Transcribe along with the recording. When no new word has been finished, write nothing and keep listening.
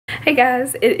Hey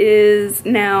guys, it is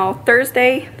now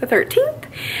Thursday the 13th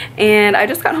and I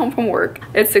just got home from work.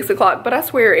 It's 6 o'clock, but I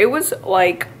swear it was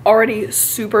like already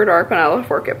super dark when I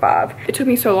left work at 5. It took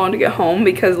me so long to get home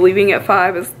because leaving at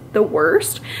 5 is the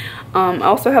worst. I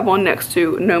also have on next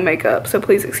to no makeup, so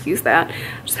please excuse that.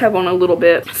 Just have on a little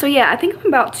bit. So yeah, I think I'm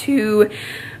about to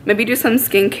maybe do some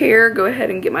skincare, go ahead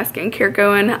and get my skincare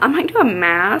going. I might do a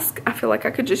mask. I feel like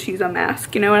I could just use a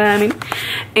mask, you know what I mean?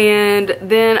 And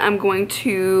then I'm going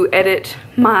to edit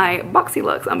my Boxy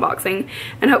Lux unboxing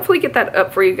and hopefully get that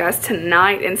up for you guys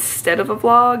tonight instead of a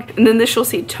vlog. And then this you'll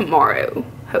see tomorrow,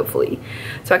 hopefully.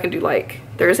 So I can do like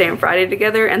Thursday and Friday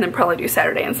together and then probably do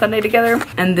Saturday and Sunday together.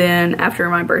 And then after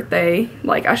my birthday,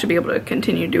 like I should be able to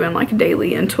continue doing like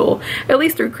daily until at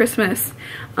least through Christmas.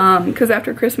 Because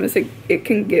after Christmas it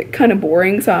can get kind of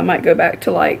boring, so I might go back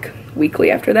to like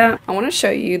weekly after that. I want to show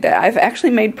you that I've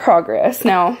actually made progress.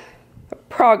 Now,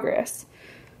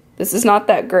 this is not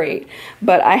that great,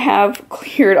 but I have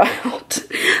cleared out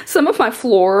some of my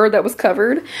floor that was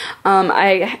covered.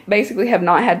 I basically have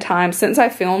not had time since I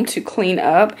filmed to clean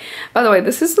up. By the way,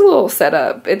 this is a little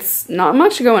setup. It's not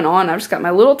much going on. I've just got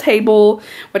my little table,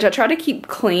 which I try to keep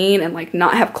clean and like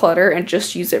not have clutter and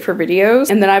just use it for videos.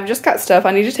 And then I've just got stuff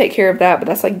I need to take care of that, but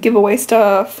that's like giveaway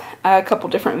stuff, a couple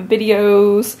different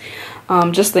videos,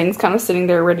 just things kind of sitting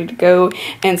there ready to go,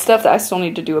 and stuff that I still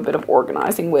need to do a bit of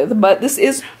organizing with. But this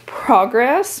is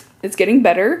progress. It's getting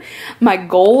better. My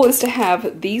goal is to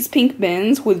have these pink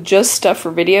bins with just stuff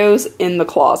for videos in the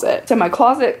closet. So my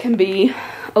closet can be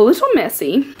a little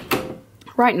messy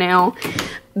right now.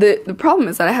 The problem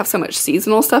is that I have so much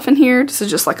seasonal stuff in here. This is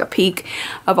just like a peek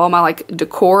of all my like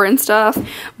decor and stuff,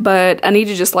 but I need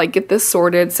to just like get this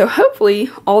sorted. So hopefully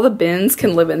all the bins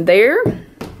can live in there,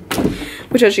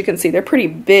 which as you can see, they're pretty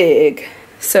big.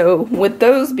 So with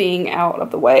those being out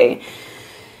of the way,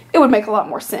 it would make a lot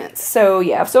more sense. So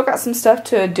yeah, I've still got some stuff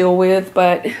to deal with,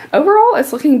 but overall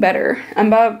it's looking better. I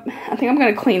think I'm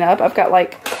gonna clean up. I've got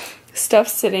like stuff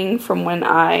sitting from when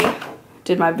I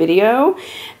did my video,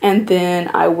 and then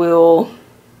I will,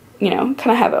 you know,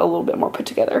 kind of have it a little bit more put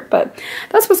together. But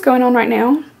that's what's going on right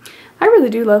now. I really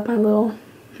do love my little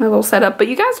setup, but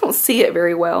you guys don't see it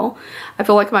very well. I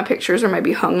feel like my pictures are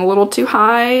maybe hung a little too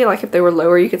high. Like if they were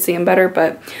lower, you could see them better,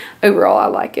 but overall I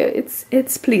like it.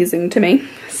 It's pleasing to me.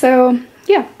 So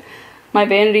yeah, my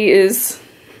vanity is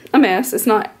a mess. It's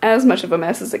not as much of a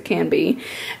mess as it can be.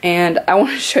 And I want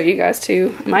to show you guys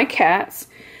too, my cats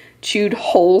chewed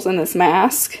holes in this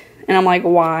mask, and I'm like,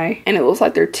 why? And it looks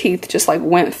like their teeth just like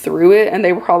went through it, and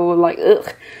they were probably like,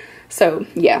 ugh. So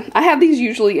yeah, I have these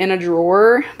usually in a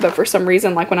drawer, but for some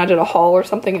reason, like when I did a haul or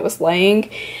something, it was laying.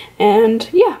 And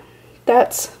yeah,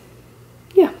 that's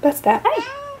that. Hey,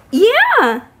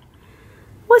 yeah,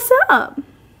 what's up?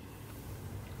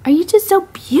 Are you just so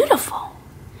beautiful?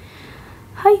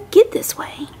 How you get this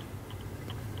way?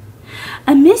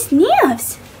 Miss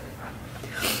Nibs.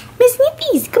 Miss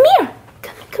Nippies, come here.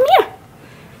 Come here.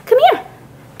 Come here.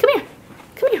 Come here.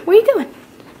 Come here. Where are you going?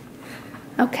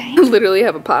 Okay. I literally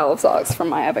have a pile of socks from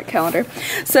my Advent calendar.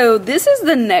 So this is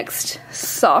the next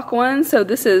sock one. So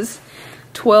this is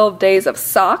 12 days of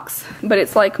socks, but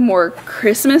it's like more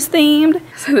Christmas themed.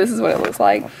 So this is what it looks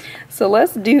like. So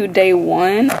let's do day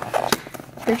 1.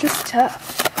 They're just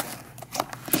tough.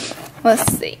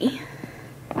 Let's see.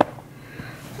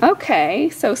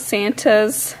 Okay, so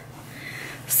Santa's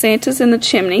in the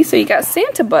chimney. So you got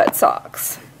Santa butt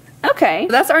socks. Okay,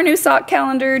 that's our new sock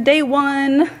calendar. Day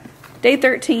 1. Day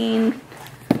 13,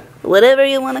 whatever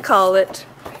you want to call it.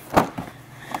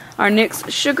 Our next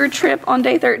sugar trip on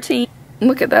day 13.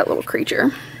 Look at that little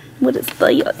creature. What is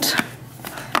that?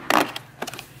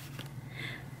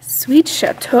 Sweet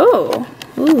Chateau.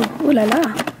 Ooh, ooh la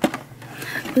la.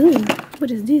 Ooh, what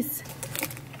is this?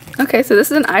 Okay, so this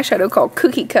is an eyeshadow called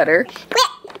Cookie Cutter.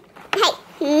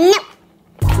 Hey, no.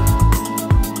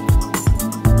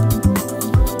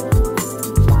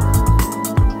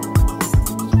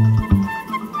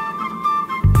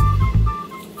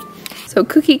 So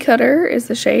Cookie Cutter is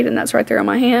the shade, and that's right there on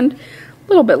my hand. A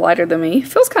little bit lighter than me.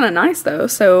 Feels kind of nice though,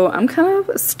 so I'm kind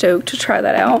of stoked to try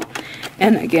that out.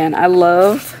 And again, I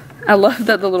love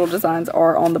that the little designs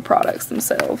are on the products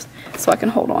themselves, so I can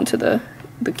hold on to the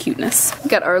cuteness.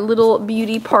 Got our little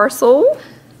beauty parcel.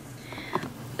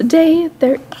 Day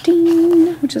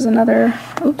 13, which is another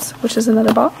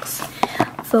box.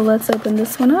 So let's open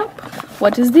this one up.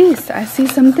 What is this? I see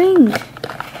something.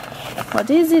 What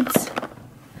is it?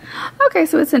 Okay,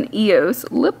 so it's an EOS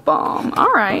lip balm.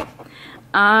 All right.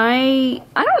 I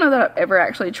don't know that I've ever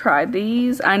actually tried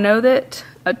these. I know that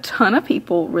a ton of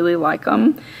people really like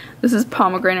them. This is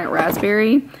pomegranate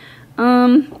raspberry.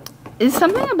 It's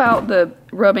something about the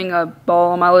rubbing a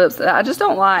ball on my lips that I just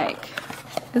don't like.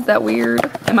 Is that weird?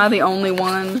 Am I the only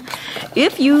one?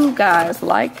 If you guys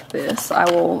like this, I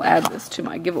will add this to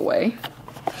my giveaway.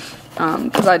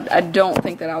 Because I don't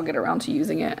think that I'll get around to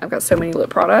using it. I've got so many lip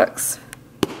products.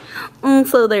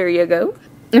 So there you go.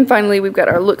 And finally, we've got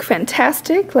our Look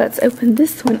Fantastic. Let's open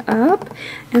this one up.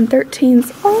 And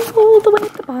 13's all the way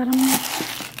at the bottom.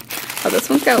 Oh, this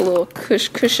one's got a little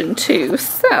cushion too.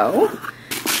 So,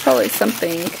 probably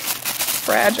something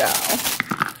fragile.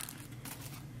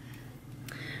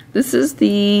 This is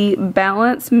the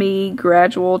Balance Me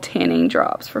Gradual Tanning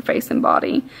Drops for face and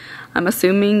body. I'm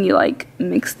assuming you like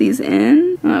mix these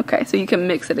in. Okay, so you can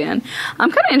mix it in.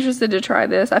 I'm kind of interested to try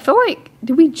this. I feel like,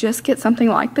 did we just get something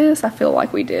like this? I feel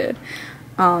like we did.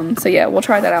 So yeah, we'll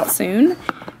try that out soon.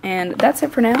 And that's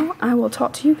it for now. I will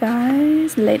talk to you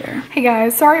guys later. Hey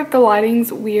guys, sorry if the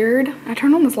lighting's weird. I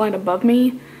turned on this light above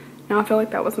me. Now I feel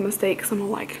like that was a mistake because I'm all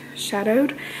like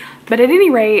shadowed. But at any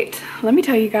rate, let me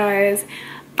tell you guys,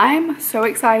 I'm so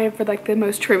excited for like the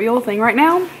most trivial thing right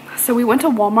now. So we went to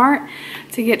Walmart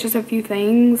to get just a few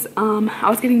things. I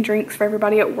was getting drinks for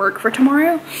everybody at work for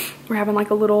tomorrow. We're having like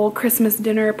a little Christmas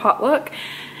dinner potluck.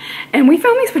 And we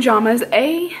found these pajamas.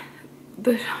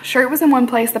 The shirt was in one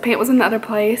place, the pant was in the other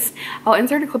place. I'll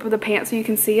insert a clip of the pant so you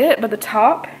can see it, but the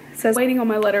top says waiting on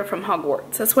my letter from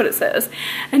Hogwarts. That's what it says.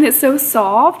 And it's so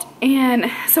soft, and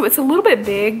so it's a little bit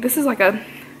big. This is like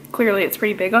clearly it's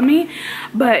pretty big on me,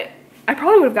 but I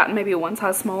probably would have gotten maybe a one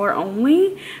size smaller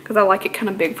only because I like it kind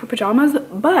of big for pajamas.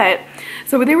 But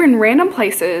so they were in random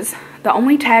places. The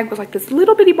only tag was like this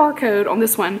little bitty barcode on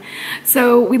this one.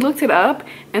 So we looked it up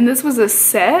and this was a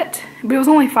set, but it was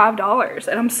only $5.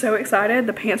 And I'm so excited.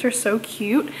 The pants are so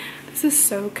cute. This is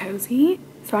so cozy.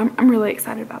 So I'm really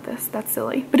excited about this. That's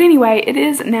silly. But anyway, it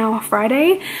is now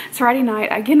Friday. It's Friday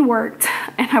night. I again worked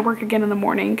and I work again in the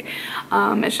morning.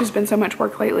 It's just been so much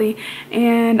work lately.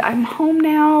 And I'm home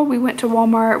now. We went to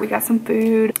Walmart. We got some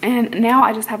food. And now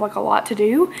I just have like a lot to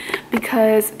do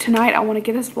because tonight I want to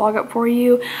get this vlog up for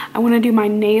you. I want to do my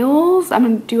nails. I'm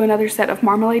going to do another set of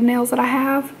marmalade nails that I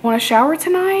have. I want to shower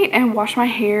tonight and wash my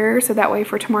hair so that way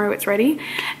for tomorrow it's ready.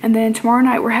 And then tomorrow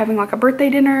night we're having like a birthday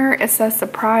dinner. It's a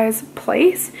surprise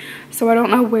place. So I don't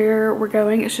know where we're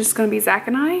going. It's just going to be Zach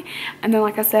and I. And then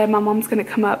like I said, my mom's going to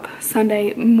come up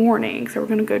Sunday morning. So we're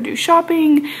going to go do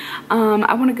shopping.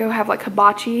 I want to go have like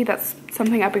hibachi. That's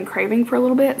something I've been craving for a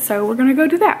little bit. So we're going to go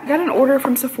do that. Got an order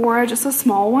from Sephora, just a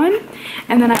small one.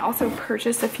 And then I also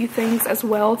purchased a few things as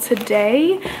well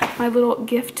today. My little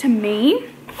gift to me.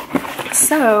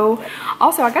 So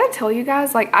also I got to tell you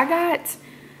guys, like I got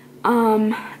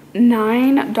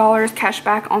 $9 cash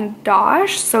back on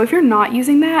Dosh. So if you're not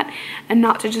using that, and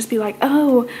not to just be like,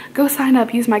 oh, go sign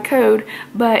up, use my code,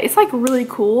 but it's like really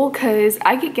cool because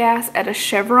I get gas at a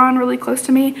Chevron really close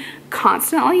to me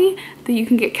constantly that you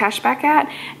can get cash back at.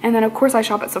 And then of course I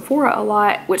shop at Sephora a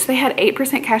lot, which they had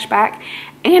 8% cash back,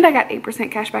 and I got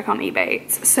 8% cash back on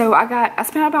Ebates. So I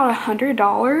spent about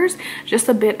 $100, just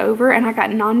a bit over, and I got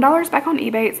 $9 back on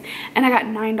Ebates, and I got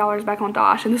 $9 back on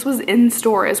Dosh, and this was in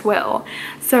store as well.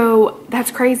 So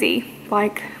that's crazy.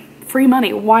 Like, free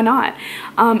money, why not?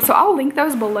 So I'll link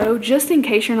those below just in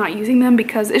case you're not using them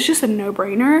because it's just a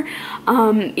no-brainer.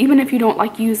 Even if you don't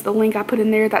like use the link I put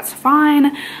in there, that's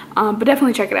fine, but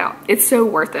definitely check it out. It's so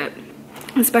worth it,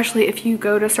 especially if you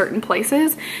go to certain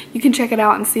places. You can check it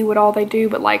out and see what all they do.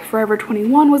 But like Forever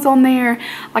 21 was on there,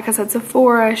 like I said,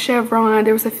 Sephora, Chevron,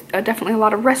 there was definitely a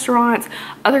lot of restaurants,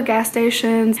 other gas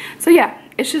stations. So yeah,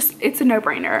 it's a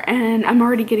no-brainer, and I'm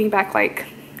already getting back like,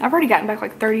 I've already gotten back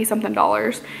like 30 something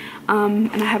dollars,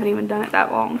 and I haven't even done it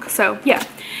that long. So yeah,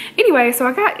 anyway, so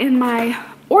I got in my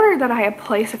order that I had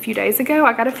placed a few days ago,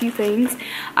 I got a few things.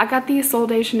 I got the Sol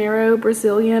de Janeiro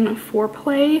Brazilian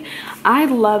Foreplay. I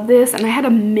love this, and I had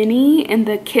a mini in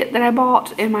the kit that I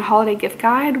bought in my holiday gift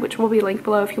guide, which will be linked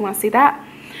below if you want to see that.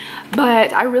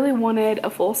 But I really wanted a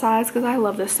full size because I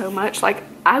love this so much. Like,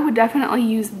 I would definitely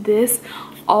use this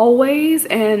always,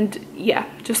 and yeah,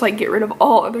 just like get rid of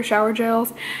all other shower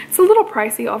gels. It's a little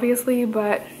pricey obviously,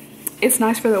 but it's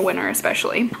nice for the winter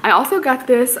especially. I also got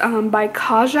this by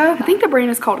Kaja. I think the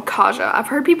brand is called Kaja. I've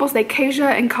heard people say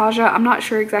Kaja and Kaja. I'm not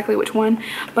sure exactly which one,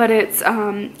 but it's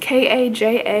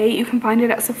K-A-J-A. You can find it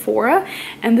at Sephora,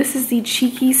 and this is the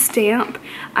Cheeky Stamp.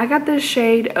 I got the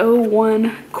shade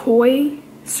 01 Koi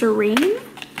Serene,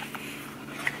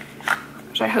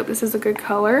 which I hope this is a good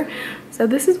color. So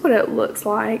this is what it looks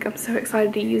like. I'm so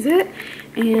excited to use it.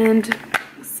 And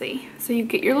let's see. So you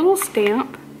get your little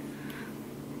stamp.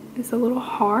 is a little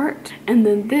heart. And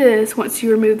then this, once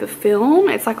you remove the film,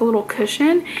 it's like a little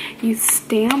cushion. You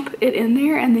stamp it in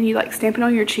there and then you like stamp it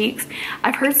on your cheeks.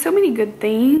 I've heard so many good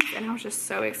things and I was just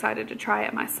so excited to try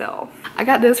it myself. I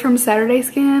got this from Saturday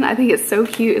Skin. I think it's so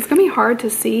cute. It's gonna be hard to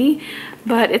see,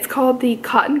 but it's called the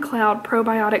Cotton Cloud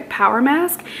Probiotic Power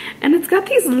Mask. And it's got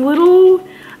these little,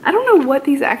 I don't know what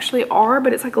these actually are,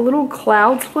 but it's like a little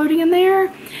clouds floating in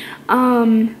there.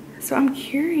 So I'm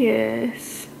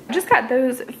curious. I just got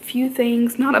those few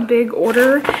things, not a big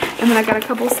order, and then I got a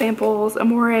couple samples,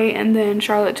 Amore and then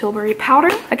Charlotte Tilbury powder.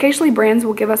 Occasionally brands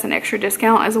will give us an extra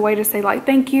discount as a way to say like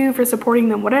thank you for supporting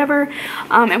them, whatever.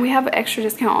 And we have an extra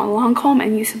discount on Lancome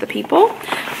and Use of the People.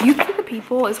 Use of the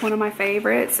People is one of my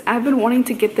favorites. I've been wanting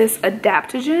to get this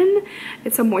adaptogen.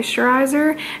 It's a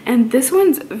moisturizer, and this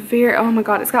one's very, oh my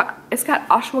god, it's got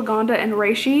ashwagandha and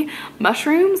reishi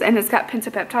mushrooms, and it's got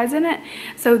pentapeptides in it.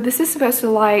 So this is supposed to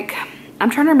like, I'm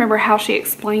trying to remember how she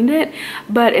explained it,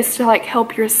 but it's to like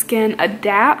help your skin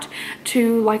adapt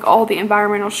to like all the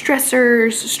environmental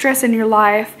stressors, stress in your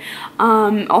life,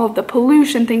 all of the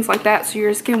pollution, things like that, so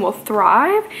your skin will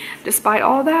thrive despite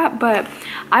all that. But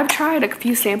I've tried a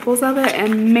few samples of it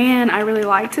and man, I really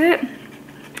liked it.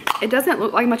 It doesn't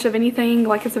look like much of anything,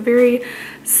 like it's a very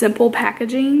simple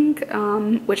packaging,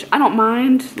 which I don't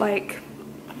mind. Like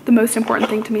the most important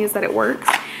thing to me is that it works.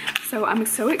 So I'm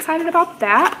so excited about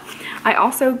that. I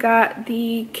also got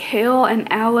the Kale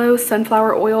and Aloe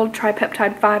Sunflower Oil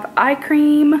Tripeptide 5 Eye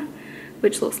Cream,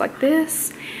 which looks like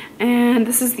this. And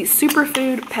this is the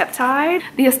Superfood Peptide.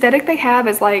 The aesthetic they have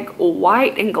is like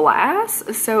white and glass.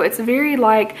 So it's very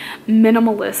like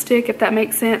minimalistic, if that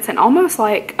makes sense. And almost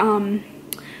like,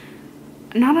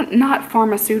 not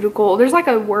pharmaceutical. There's like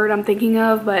a word I'm thinking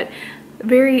of, but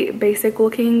very basic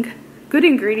looking. Good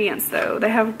ingredients though. They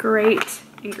have great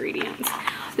ingredients.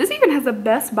 This even has a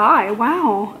Best Buy.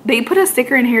 Wow. They put a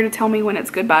sticker in here to tell me when it's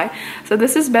goodbye. So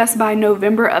this is Best Buy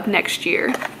November of next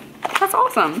year. That's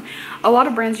awesome. A lot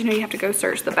of brands, you know, you have to go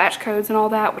search the batch codes and all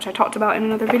that, which I talked about in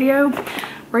another video,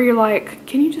 where you're like,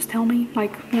 can you just tell me?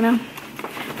 Like, you know,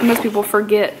 and most people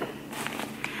forget.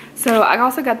 So I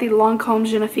also got the Lancome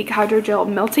Genifique Hydrogel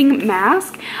Melting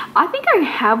Mask. I think I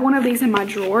have one of these in my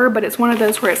drawer, but it's one of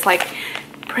those where it's like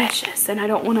precious and I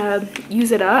don't want to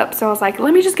use it up, so I was like,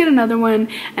 let me just get another one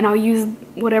and I'll use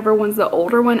whatever one's the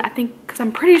older one, I think, because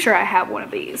I'm pretty sure I have one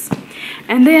of these.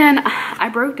 And then I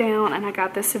broke down and I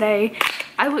got this today.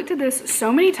 I looked at this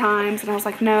so many times and I was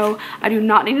like, no, I do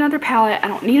not need another palette. I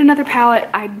don't need another palette.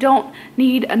 I don't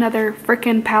need another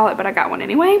freaking palette, but I got one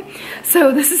anyway.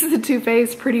 So this is the Too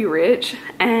Faced Pretty Rich,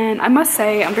 and I must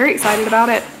say I'm very excited about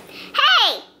it.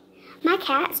 Hey! My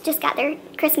cats just got their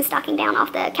Christmas stocking down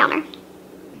off the counter.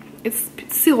 It's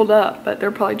sealed up, but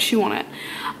they're probably chewing on it.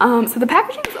 So the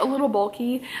packaging is a little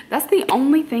bulky. That's the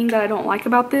only thing that I don't like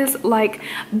about this. Like,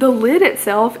 the lid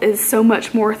itself is so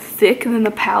much more thick than the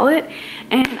palette,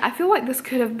 and I feel like this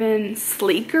could have been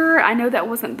sleeker. I know that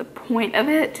wasn't the point of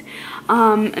it.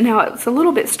 Now it's a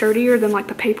little bit sturdier than like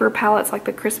the paper palettes, like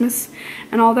the Christmas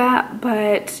and all that.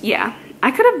 But yeah, I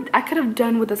could have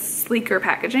done with a sleeker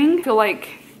packaging. I feel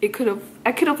like I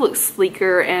could have looked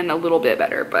sleeker and a little bit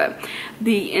better, but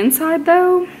the inside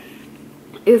though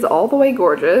is all the way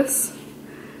gorgeous.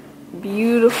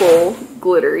 Beautiful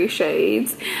glittery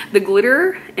shades. The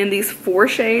glitter in these 4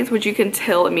 shades, which you can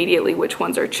tell immediately which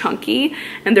ones are chunky,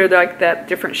 and they're like that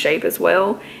different shape as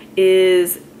well,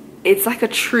 it's like a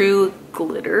true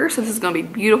glitter. So this is gonna be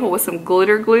beautiful with some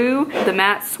glitter glue. The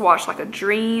matte swatch like a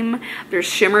dream. There's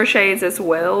shimmer shades as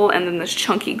well, and then this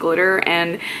chunky glitter.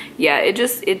 And yeah, it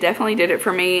definitely did it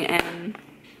for me. And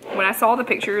when I saw the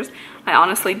pictures, I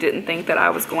honestly didn't think that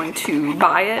I was going to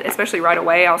buy it, especially right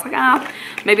away. I was like,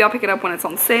 maybe I'll pick it up when it's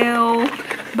on sale,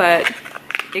 but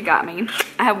it got me.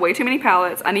 I have way too many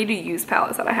palettes. I need to use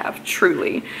palettes that I have,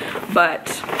 truly,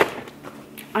 but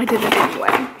I did it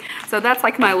anyway. So that's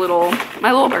like my little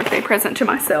birthday present to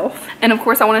myself. And of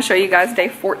course I want to show you guys day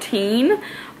 14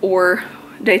 or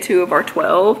day 2 of our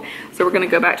 12. So we're going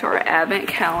to go back to our advent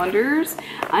calendars.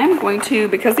 I'm going to,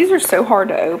 because these are so hard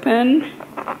to open,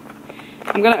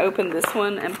 I'm going to open this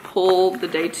one and pull the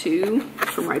day 2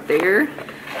 from right there,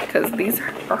 because these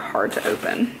are hard to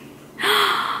open.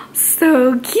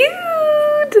 So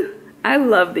cute! I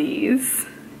love these.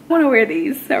 I want to wear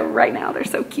these, so right now they're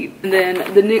so cute. And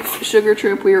then the NYX Sugar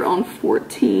Trip, we are on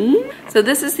 14. So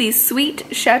this is the Sweet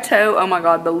Chateau. Oh my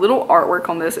god, the little artwork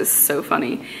on this is so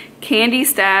funny. Candy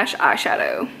Stash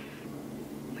eyeshadow.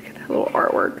 Look at that little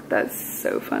artwork. That's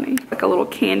so funny. Like a little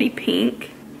candy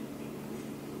pink.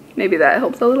 Maybe that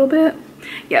helps a little bit.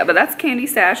 Yeah, but that's Candy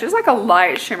Stash. It's like a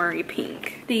light shimmery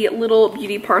pink. The little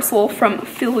beauty parcel from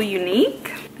Feel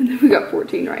Unique. And then we got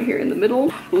 14 right here in the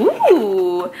middle.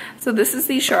 Ooh, so this is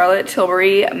the Charlotte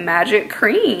Tilbury Magic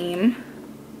Cream.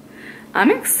 I'm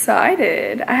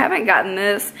excited. I haven't gotten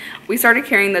this. We started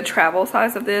carrying the travel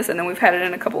size of this, and then we've had it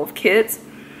in a couple of kits.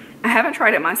 I haven't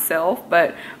tried it myself,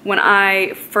 but when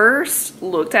I first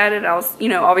looked at it, I was, you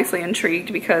know, obviously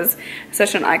intrigued because it's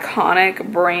such an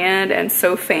iconic brand and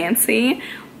so fancy.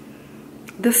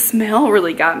 The smell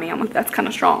really got me. I'm like, that's kind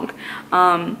of strong.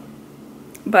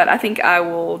 But I think I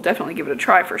will definitely give it a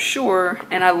try for sure.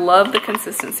 And I love the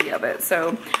consistency of it.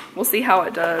 So we'll see how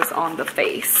it does on the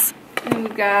face. And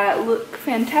we've got Look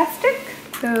Fantastic.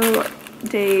 So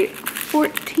day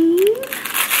 14.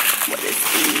 What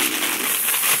is these?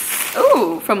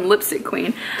 Oh, from Lipstick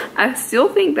Queen. I still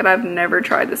think that I've never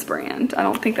tried this brand. I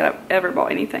don't think that I've ever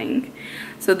bought anything.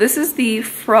 So this is the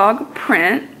Frog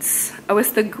Prince. Oh,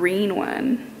 it's the green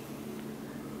one.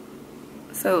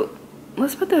 So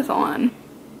let's put this on.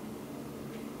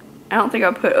 I don't think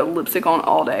I'll put a lipstick on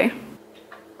all day.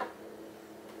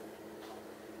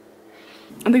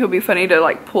 I think it'll be funny to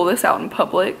like pull this out in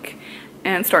public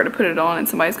and start to put it on and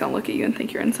somebody's gonna look at you and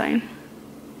think you're insane.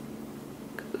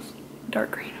 'Cause it's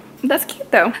dark green. That's cute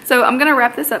though. So I'm gonna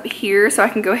wrap this up here so I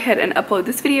can go ahead and upload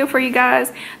this video for you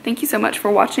guys. Thank you so much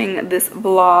for watching this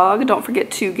vlog. Don't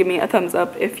forget to give me a thumbs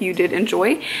up if you did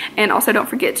enjoy. And also don't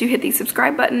forget to hit the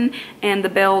subscribe button and the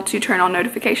bell to turn on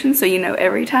notifications so you know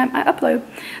every time I upload.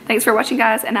 Thanks for watching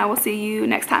guys, and I will see you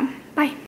next time. Bye.